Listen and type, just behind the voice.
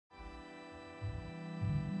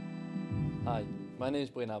Hi, my name is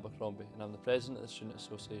Blane Abercrombie and I'm the President of the Student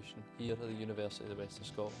Association here at the University of the West of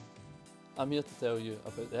Scotland. I'm here to tell you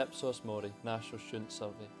about the Ipsos Mori National Student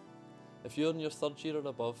Survey. If you're in your third year or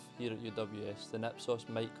above here at UWS, then Ipsos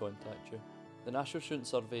might contact you. The National Student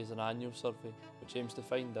Survey is an annual survey which aims to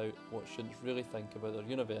find out what students really think about their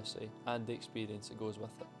university and the experience that goes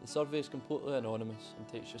with it. The survey is completely anonymous and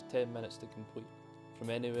takes just 10 minutes to complete. From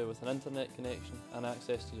anywhere with an internet connection and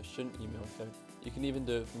access to your student email account. You can even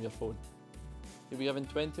do it from your phone. You'll be given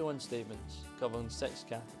 21 statements covering 6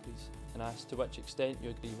 categories and asked to which extent you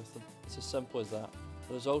agree with them. It's as simple as that.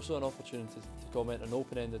 There is also an opportunity to comment on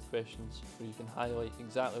open-ended questions where you can highlight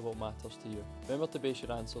exactly what matters to you. Remember to base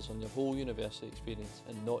your answers on your whole university experience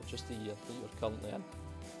and not just the year that you're currently in.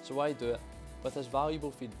 So why do it? With this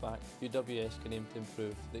valuable feedback, UWS can aim to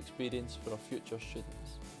improve the experience for our future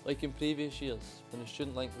students. Like in previous years, when the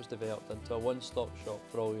Student Link was developed into a one-stop shop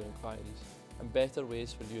for all your inquiries, and better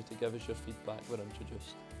ways for you to give us your feedback were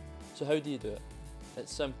introduced. So how do you do it?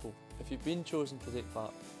 It's simple. If you've been chosen to take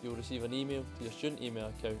part, you'll receive an email to your student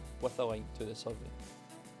email account with a link to the survey.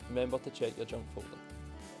 Remember to check your junk folder.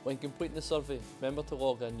 When completing the survey, remember to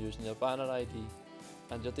log in using your banner ID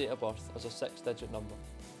and your date of birth as a 6-digit number,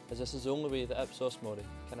 as this is the only way that Ipsos Mori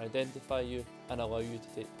can identify you and allow you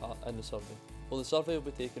to take part in the survey. Well, the survey will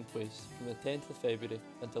be taking place from the 10th of February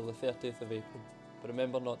until the 30th of April, but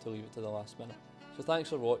remember not to leave it to the last minute. So thanks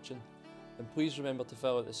for watching, and please remember to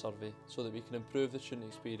fill out the survey so that we can improve the student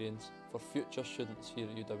experience for future students here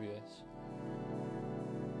at UWS.